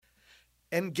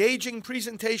engaging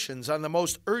presentations on the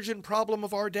most urgent problem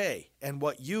of our day and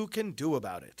what you can do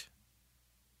about it.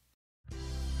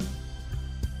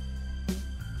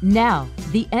 Now,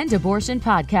 the End Abortion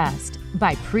Podcast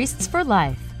by Priests for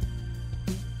Life.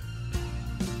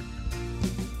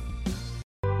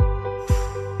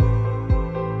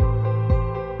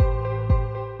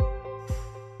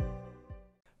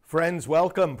 Friends,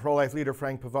 welcome. Pro-life leader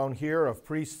Frank Pavone here of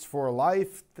Priests for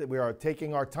Life. We are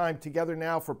taking our time together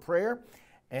now for prayer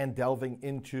and delving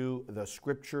into the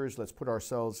scriptures. Let's put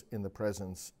ourselves in the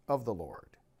presence of the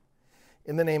Lord.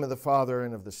 In the name of the Father,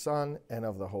 and of the Son, and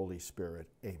of the Holy Spirit.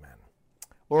 Amen.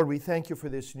 Lord, we thank you for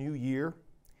this new year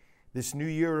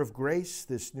of grace,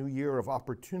 this new year of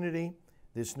opportunity,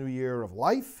 this new year of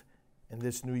life, and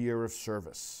this new year of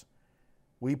service.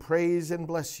 We praise and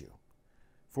bless you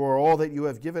for all that you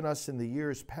have given us in the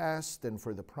years past and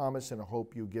for the promise and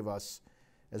hope you give us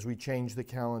as we change the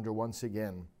calendar once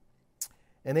again.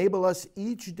 Enable us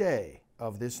each day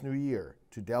of this new year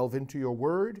to delve into your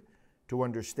word, to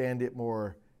understand it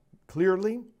more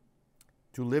clearly,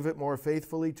 to live it more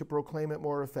faithfully, to proclaim it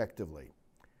more effectively.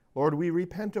 Lord, we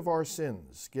repent of our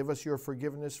sins. Give us your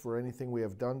forgiveness for anything we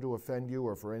have done to offend you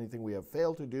or for anything we have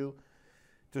failed to do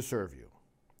to serve you.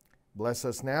 Bless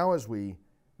us now as we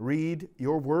read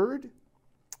your word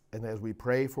and as we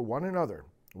pray for one another.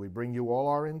 We bring you all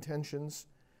our intentions.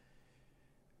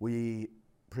 We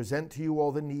present to you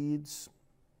all the needs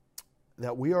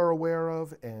that we are aware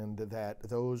of and that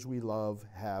those we love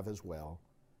have as well.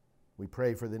 We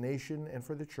pray for the nation and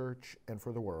for the church and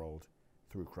for the world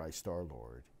through Christ our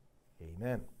Lord.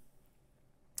 Amen.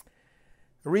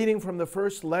 A reading from the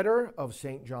first letter of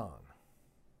St. John.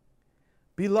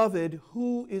 Beloved,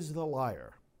 who is the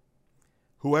liar?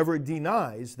 Whoever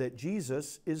denies that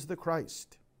Jesus is the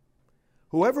Christ.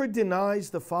 Whoever denies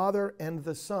the Father and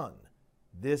the Son,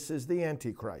 this is the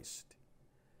Antichrist.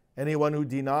 Anyone who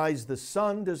denies the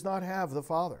Son does not have the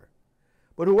Father.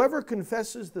 But whoever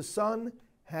confesses the Son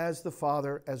has the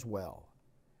Father as well.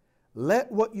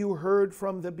 Let what you heard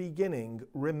from the beginning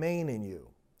remain in you.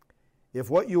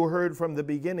 If what you heard from the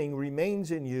beginning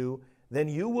remains in you, then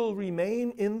you will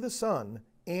remain in the Son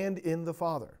and in the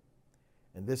Father.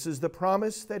 And this is the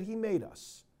promise that he made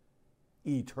us,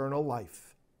 eternal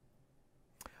life.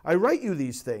 I write you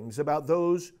these things about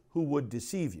those who would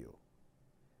deceive you.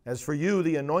 As for you,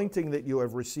 the anointing that you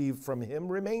have received from him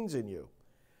remains in you,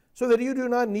 so that you do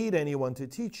not need anyone to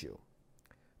teach you.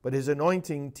 But his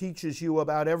anointing teaches you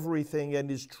about everything and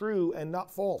is true and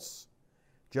not false.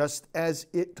 Just as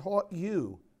it taught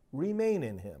you, remain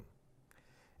in him.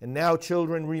 And now,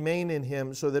 children, remain in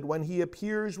him, so that when he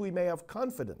appears we may have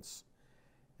confidence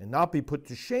and not be put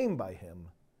to shame by him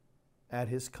at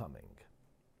his coming.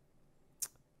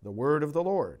 The word of the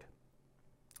Lord.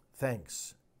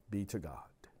 Thanks be to God.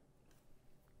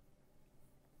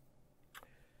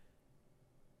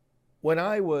 When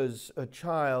I was a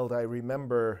child, I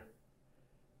remember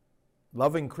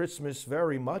loving Christmas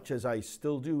very much, as I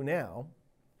still do now,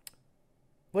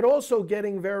 but also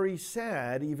getting very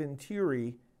sad, even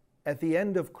teary, at the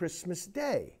end of Christmas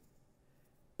Day,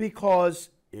 because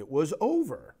it was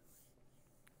over.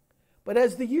 But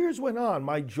as the years went on,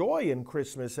 my joy in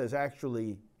Christmas has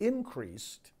actually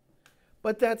increased,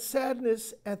 but that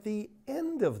sadness at the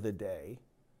end of the day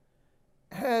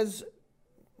has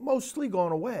mostly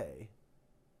gone away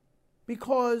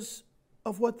because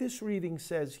of what this reading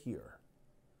says here.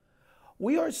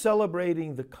 We are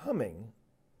celebrating the coming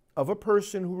of a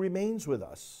person who remains with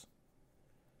us,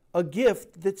 a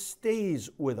gift that stays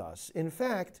with us. In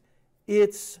fact,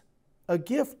 it's a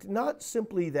gift not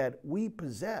simply that we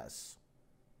possess,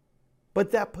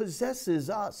 but that possesses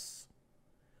us.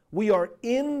 We are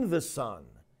in the Son,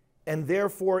 and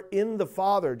therefore in the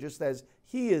Father, just as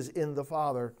he is in the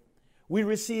Father. We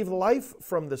receive life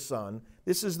from the Son.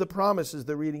 This is the promise, as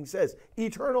the reading says,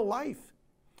 eternal life,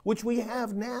 which we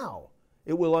have now.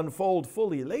 It will unfold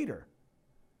fully later,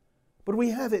 but we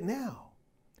have it now.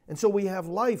 And so we have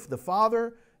life. The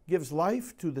Father gives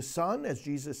life to the Son, as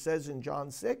Jesus says in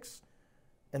John 6,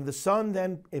 and the Son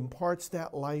then imparts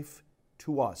that life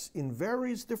to us in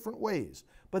various different ways.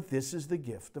 But this is the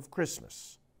gift of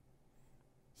Christmas.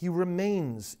 He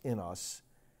remains in us.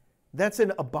 That's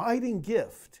an abiding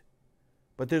gift,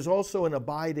 but there's also an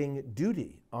abiding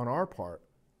duty on our part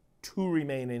to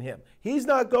remain in him. He's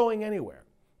not going anywhere.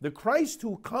 The Christ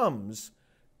who comes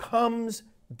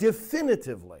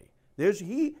definitively. There's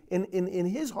in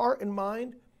his heart and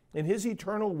mind, in his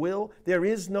eternal will, there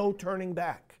is no turning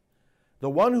back. The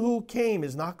one who came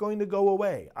is not going to go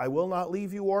away. I will not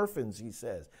leave you orphans, he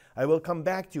says. I will come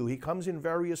back to you. He comes in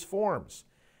various forms.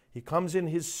 He comes in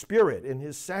his spirit, in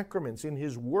his sacraments, in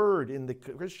his word, in the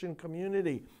Christian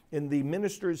community, in the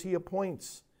ministers he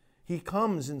appoints. He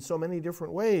comes in so many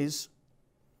different ways,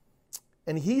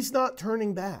 and he's not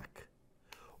turning back.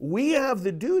 We have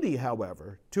the duty,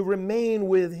 however, to remain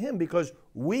with him because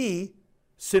we,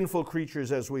 sinful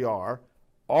creatures as we are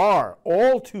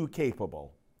all too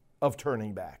capable of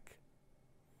turning back.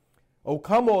 O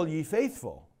come all ye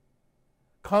faithful,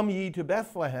 come ye to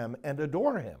Bethlehem and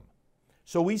adore him.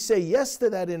 So we say yes to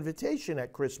that invitation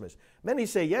at Christmas. Many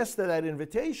say yes to that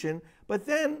invitation, but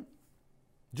then,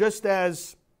 just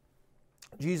as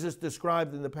Jesus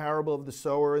described in the parable of the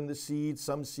sower and the seed,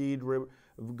 some seed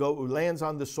lands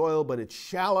on the soil, but it's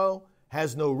shallow,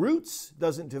 has no roots,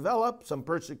 doesn't develop, some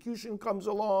persecution comes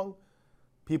along,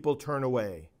 people turn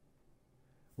away.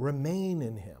 Remain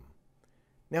in him.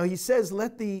 Now he says,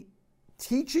 let the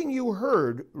teaching you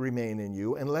heard remain in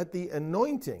you, and let the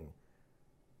anointing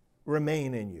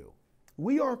remain in you.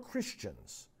 We are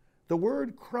Christians. The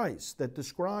word Christ that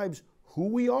describes who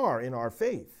we are in our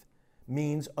faith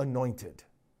means anointed.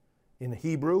 In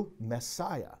Hebrew,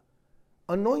 Messiah,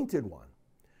 anointed one.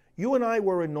 You and I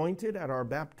were anointed at our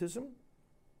baptism.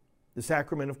 The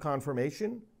sacrament of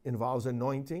confirmation involves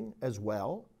anointing as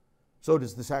well. So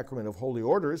does the sacrament of holy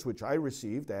orders, which I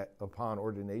received upon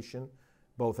ordination,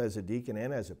 both as a deacon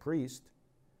and as a priest.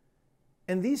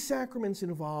 And these sacraments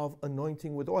involve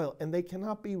anointing with oil, and they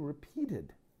cannot be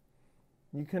repeated.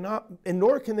 You cannot, and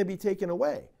nor can they be taken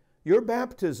away. Your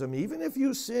baptism, even if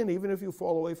you sin, even if you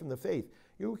fall away from the faith,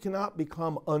 you cannot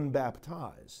become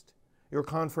unbaptized. Your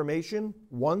confirmation,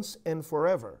 once and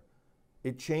forever.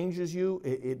 It changes you,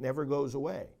 it never goes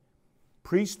away.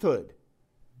 Priesthood,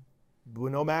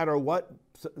 no matter what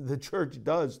the church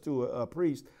does to a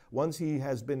priest, once he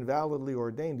has been validly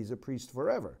ordained, he's a priest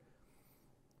forever.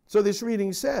 So this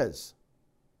reading says,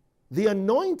 the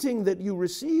anointing that you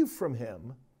receive from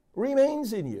him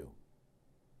remains in you.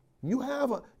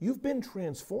 You've been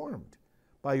transformed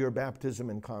by your baptism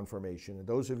and confirmation. And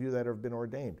those of you that have been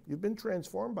ordained, you've been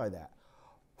transformed by that.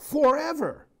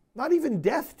 Forever. Not even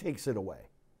death takes it away.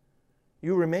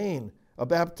 You remain a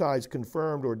baptized,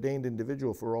 confirmed, ordained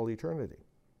individual for all eternity.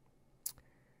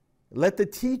 Let the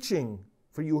teaching,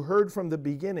 for you heard from the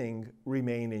beginning,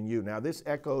 remain in you. Now this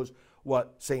echoes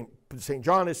what St.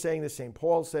 John is saying this, St.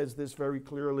 Paul says this very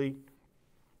clearly.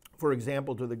 For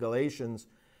example, to the Galatians,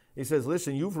 he says,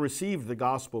 listen, you've received the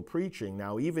gospel preaching.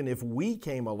 Now, even if we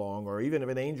came along, or even if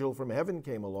an angel from heaven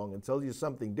came along and tells you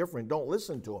something different, don't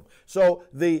listen to him. So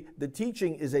the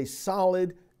teaching is a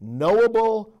solid,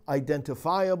 knowable,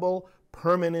 identifiable,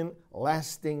 permanent,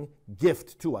 lasting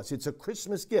gift to us. It's a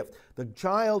Christmas gift. The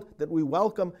child that we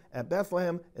welcome at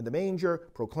Bethlehem in the manger,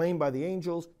 proclaimed by the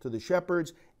angels to the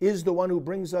shepherds, is the one who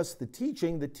brings us the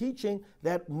teaching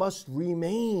that must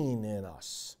remain in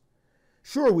us.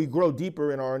 Sure, we grow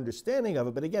deeper in our understanding of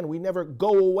it, but again, we never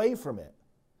go away from it.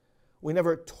 We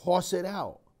never toss it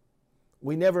out.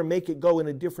 We never make it go in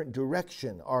a different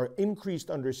direction. Our increased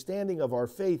understanding of our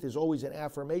faith is always an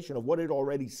affirmation of what it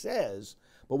already says,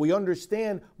 but we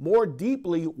understand more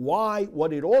deeply why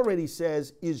what it already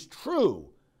says is true.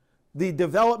 The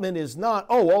development is not,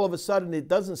 all of a sudden it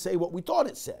doesn't say what we thought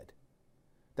it said.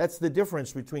 That's the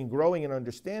difference between growing an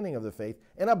understanding of the faith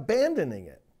and abandoning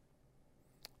it.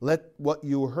 Let what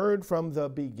you heard from the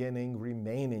beginning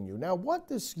remain in you. Now, what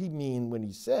does he mean when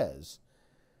he says,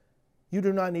 you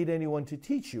do not need anyone to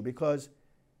teach you? Because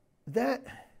that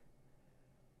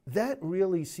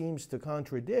really seems to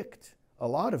contradict a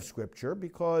lot of Scripture,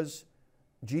 because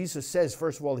Jesus says,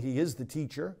 first of all, he is the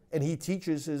teacher, and he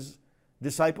teaches his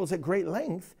disciples at great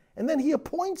length, and then he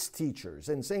appoints teachers.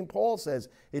 And St. Paul says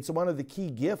it's one of the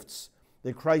key gifts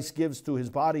that Christ gives to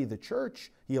his body, the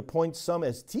church. He appoints some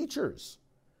as teachers.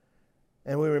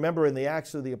 And we remember in the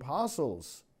Acts of the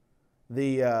Apostles,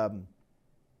 the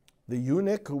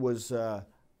eunuch who was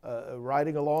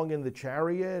riding along in the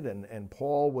chariot, and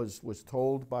Paul was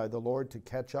told by the Lord to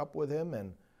catch up with him,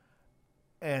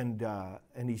 and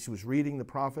he was reading the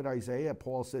prophet Isaiah.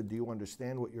 Paul said, do you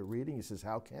understand what you're reading? He says,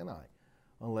 how can I,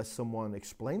 unless someone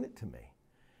explain it to me?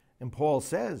 And Paul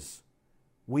says,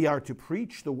 we are to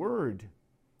preach the word.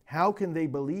 How can they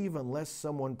believe unless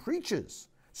someone preaches?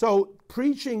 So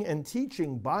preaching and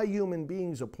teaching by human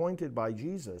beings appointed by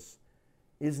Jesus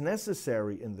is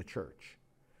necessary in the church.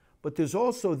 But there's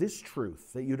also this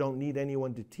truth that you don't need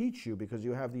anyone to teach you because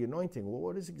you have the anointing.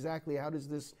 Well,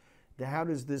 how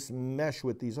does this mesh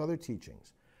with these other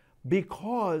teachings?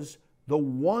 Because the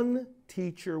one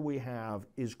teacher we have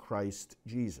is Christ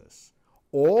Jesus.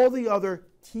 All the other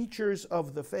teachers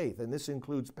of the faith, and this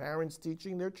includes parents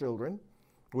teaching their children,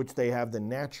 which they have the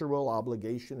natural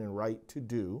obligation and right to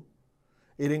do.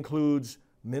 It includes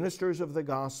ministers of the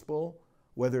gospel,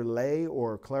 whether lay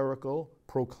or clerical,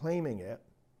 proclaiming it.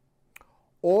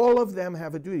 All of them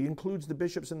have a duty. It includes the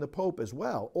bishops and the pope as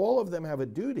well. All of them have a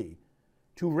duty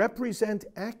to represent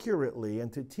accurately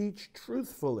and to teach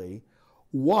truthfully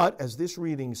what, as this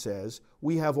reading says,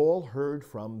 we have all heard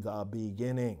from the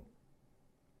beginning.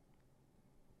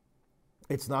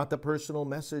 It's not the personal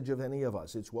message of any of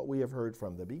us. It's what we have heard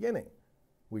from the beginning.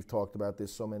 We've talked about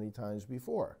this so many times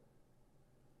before.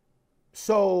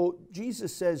 So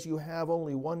Jesus says you have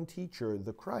only one teacher,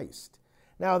 the Christ.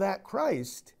 Now that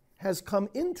Christ has come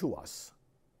into us.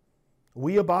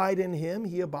 We abide in him,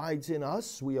 he abides in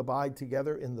us, we abide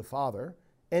together in the Father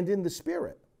and in the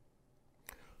Spirit.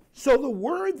 So the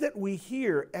word that we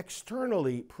hear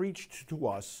externally preached to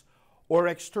us, or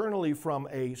externally from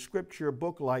a scripture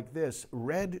book like this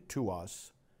read to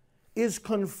us, is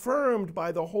confirmed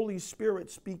by the Holy Spirit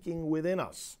speaking within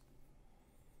us.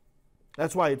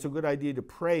 That's why it's a good idea to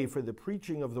pray for the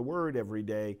preaching of the word every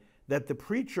day, that the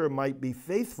preacher might be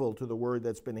faithful to the word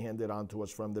that's been handed on to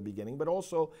us from the beginning, but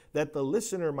also that the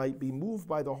listener might be moved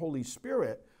by the Holy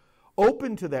Spirit,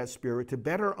 open to that Spirit to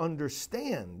better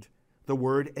understand the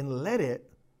word and let it,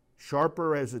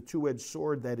 sharper as a two-edged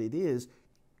sword that it is,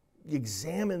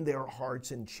 examine their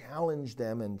hearts and challenge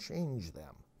them and change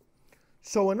them.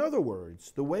 So in other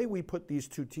words, the way we put these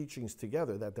two teachings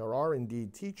together, that there are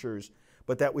indeed teachers,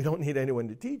 but that we don't need anyone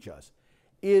to teach us,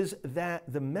 is that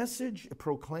the message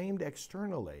proclaimed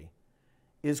externally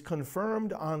is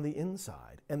confirmed on the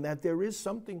inside, and that there is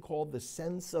something called the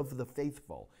sense of the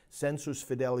faithful, sensus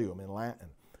fidelium in Latin.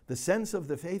 The sense of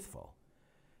the faithful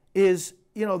is,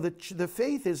 the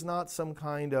faith is not some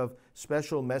kind of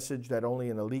special message that only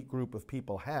an elite group of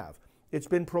people have. It's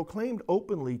been proclaimed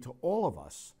openly to all of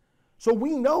us. So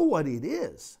we know what it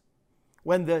is.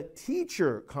 When the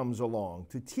teacher comes along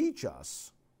to teach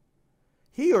us,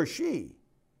 he or she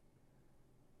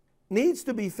needs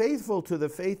to be faithful to the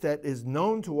faith that is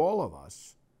known to all of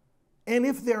us. And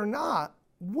if they're not,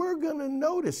 we're going to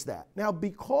notice that. Now,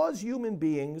 because human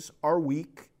beings are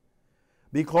weak,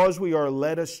 because we are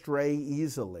led astray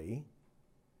easily,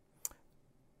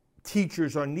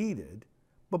 teachers are needed.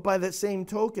 But by that same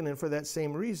token and for that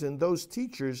same reason, those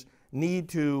teachers need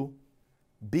to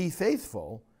be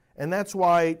faithful. And that's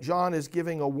why John is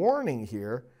giving a warning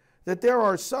here that there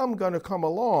are some going to come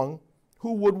along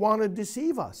who would want to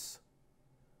deceive us.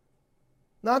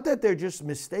 Not that they're just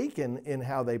mistaken in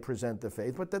how they present the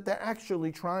faith, but that they're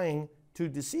actually trying to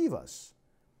deceive us.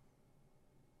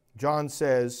 John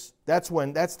says, that's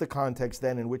the context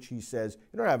then in which he says,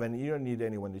 you don't need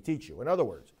anyone to teach you. In other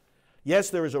words,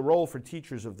 yes, there is a role for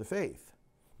teachers of the faith,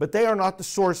 but they are not the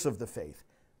source of the faith.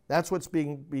 That's what's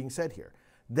being said here.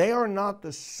 They are not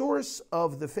the source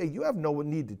of the faith. You have no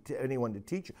need to anyone to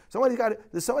teach you.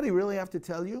 Does somebody really have to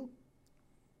tell you?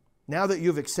 Now that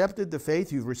you've accepted the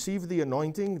faith, you've received the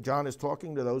anointing, John is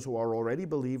talking to those who are already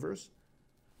believers.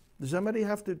 Does somebody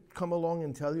have to come along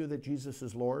and tell you that Jesus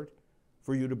is Lord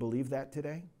for you to believe that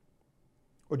today?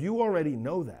 Or do you already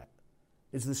know that?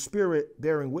 Is the Spirit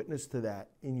bearing witness to that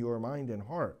in your mind and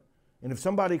heart? And if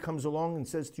somebody comes along and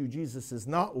says to you, Jesus is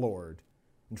not Lord,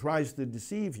 and tries to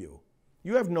deceive you,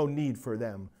 you have no need for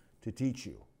them to teach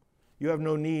you. You have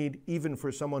no need even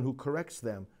for someone who corrects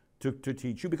them to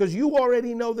teach you, because you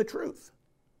already know the truth.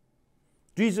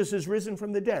 Jesus is risen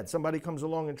from the dead. Somebody comes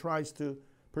along and tries to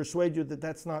persuade you that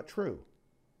that's not true.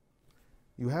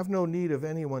 You have no need of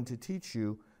anyone to teach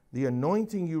you. The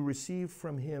anointing you receive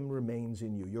from him remains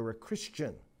in you. You're a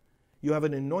Christian. You have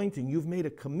an anointing. You've made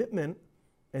a commitment,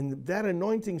 and that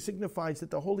anointing signifies that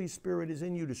the Holy Spirit is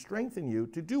in you to strengthen you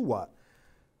to do what?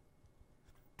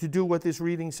 To do what this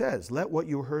reading says. Let what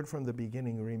you heard from the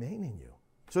beginning remain in you.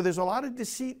 So there's a lot of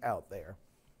deceit out there.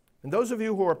 And those of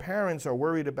you who are parents are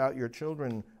worried about your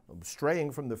children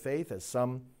straying from the faith, as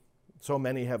so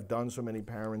many have done. So many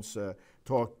parents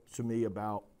talk to me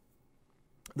about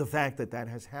the fact that that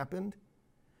has happened.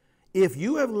 If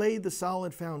you have laid the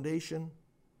solid foundation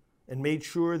and made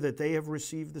sure that they have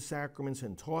received the sacraments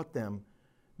and taught them,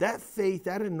 that faith,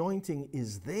 that anointing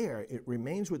is there. It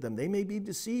remains with them. They may be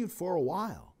deceived for a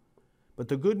while. But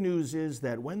the good news is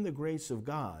that when the grace of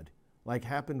God, like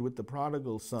happened with the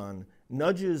prodigal son,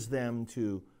 nudges them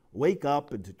to wake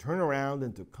up and to turn around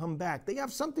and to come back, they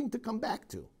have something to come back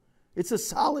to. It's a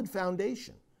solid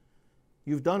foundation.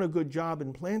 You've done a good job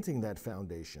in planting that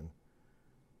foundation.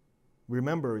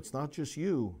 Remember, it's not just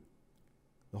you.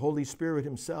 The Holy Spirit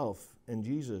himself and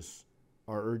Jesus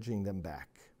are urging them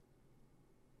back.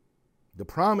 The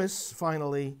promise,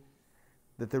 finally,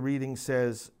 that the reading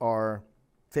says our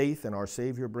faith and our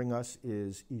Savior bring us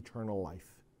is eternal life.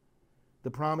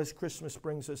 The promise Christmas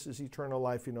brings us is eternal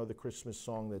life. You know the Christmas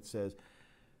song that says,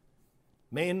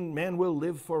 man will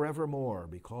live forevermore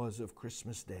because of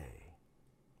Christmas Day.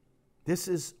 This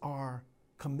is our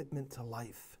commitment to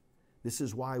life. This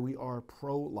is why we are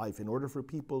pro-life. In order for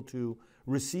people to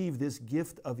receive this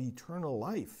gift of eternal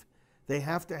life, they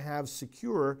have to have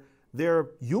secure their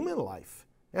human life.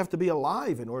 They have to be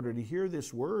alive in order to hear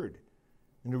this word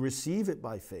and to receive it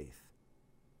by faith.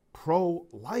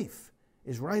 Pro-life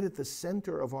is right at the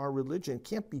center of our religion. It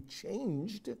can't be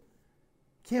changed,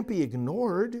 can't be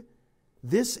ignored.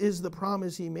 This is the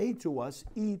promise he made to us,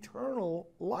 eternal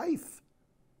life.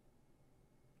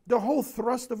 The whole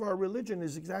thrust of our religion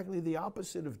is exactly the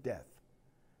opposite of death.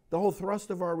 The whole thrust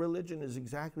of our religion is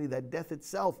exactly that death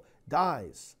itself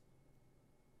dies,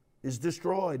 is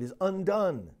destroyed, is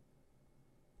undone.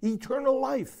 Eternal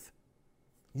life,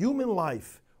 human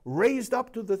life, raised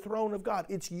up to the throne of God.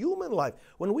 It's human life.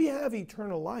 When we have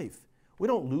eternal life, we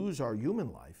don't lose our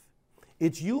human life.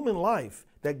 It's human life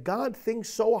that God thinks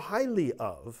so highly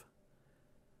of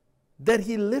that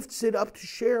he lifts it up to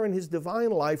share in his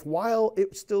divine life while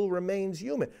it still remains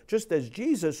human. Just as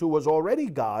Jesus, who was already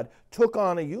God, took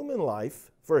on a human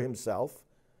life for himself,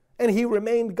 and he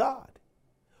remained God.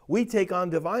 We take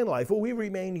on divine life, but we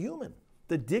remain human.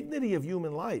 The dignity of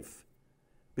human life,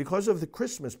 because of the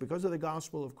Christmas, because of the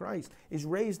gospel of Christ, is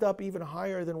raised up even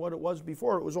higher than what it was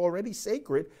before. It was already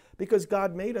sacred because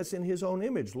God made us in his own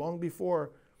image. Long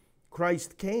before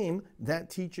Christ came, that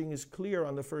teaching is clear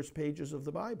on the first pages of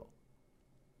the Bible.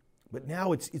 But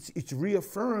now it's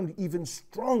reaffirmed even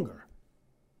stronger.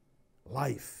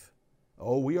 Life.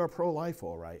 Oh, we are pro-life,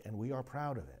 all right, and we are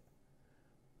proud of it.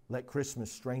 Let Christmas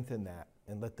strengthen that,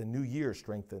 and let the new year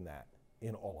strengthen that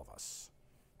in all of us.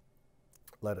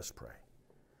 Let us pray.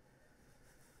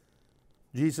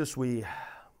 Jesus, we,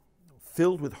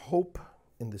 filled with hope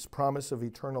in this promise of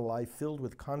eternal life, filled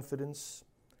with confidence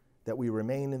that we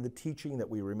remain in the teaching, that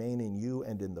we remain in you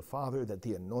and in the Father, that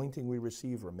the anointing we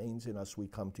receive remains in us, we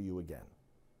come to you again.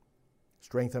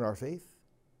 Strengthen our faith,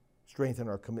 strengthen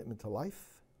our commitment to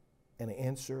life, and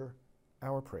answer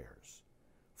our prayers.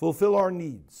 Fulfill our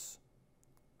needs.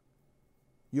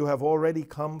 You have already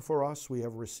come for us. We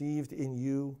have received in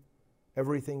you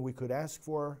everything we could ask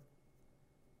for,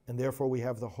 and therefore we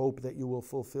have the hope that you will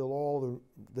fulfill all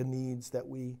the needs that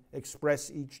we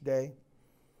express each day.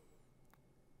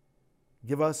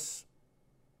 Give us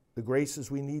the graces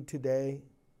we need today,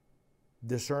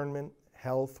 discernment,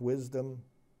 health, wisdom,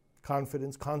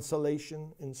 confidence,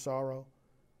 consolation in sorrow,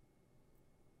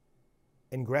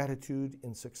 and gratitude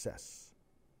in success.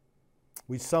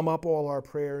 We sum up all our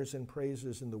prayers and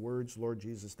praises in the words, Lord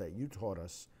Jesus, that you taught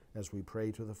us as we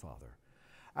pray to the Father.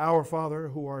 Our Father,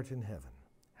 who art in heaven,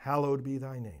 hallowed be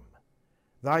thy name.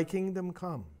 Thy kingdom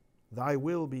come, thy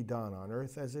will be done on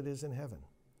earth as it is in heaven.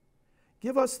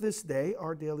 Give us this day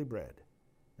our daily bread,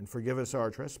 and forgive us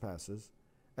our trespasses,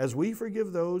 as we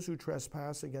forgive those who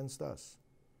trespass against us.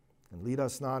 And lead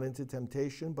us not into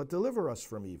temptation, but deliver us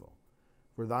from evil.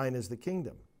 For thine is the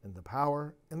kingdom, and the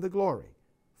power, and the glory,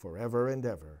 forever and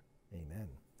ever. Amen.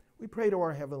 We pray to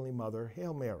our Heavenly Mother,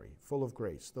 Hail Mary, full of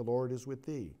grace, the Lord is with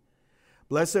thee.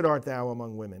 Blessed art thou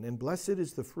among women, and blessed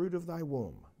is the fruit of thy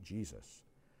womb, Jesus.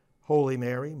 Holy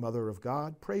Mary, Mother of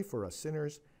God, pray for us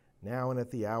sinners, now and at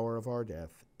the hour of our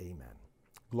death. Amen.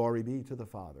 Glory be to the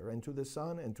Father, and to the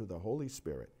Son, and to the Holy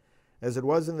Spirit, as it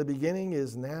was in the beginning,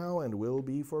 is now, and will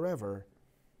be forever.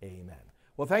 Amen.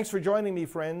 Well, thanks for joining me,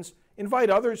 friends. Invite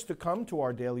others to come to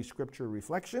our daily scripture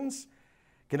reflections.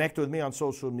 Connect with me on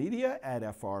social media at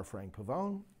FR Frank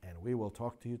Pavone, and we will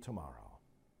talk to you tomorrow.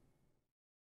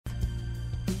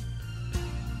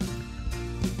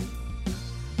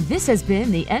 This has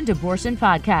been the End Abortion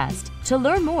Podcast. To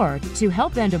learn more, to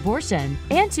help end abortion,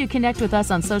 and to connect with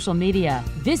us on social media,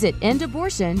 visit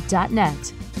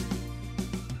endabortion.net.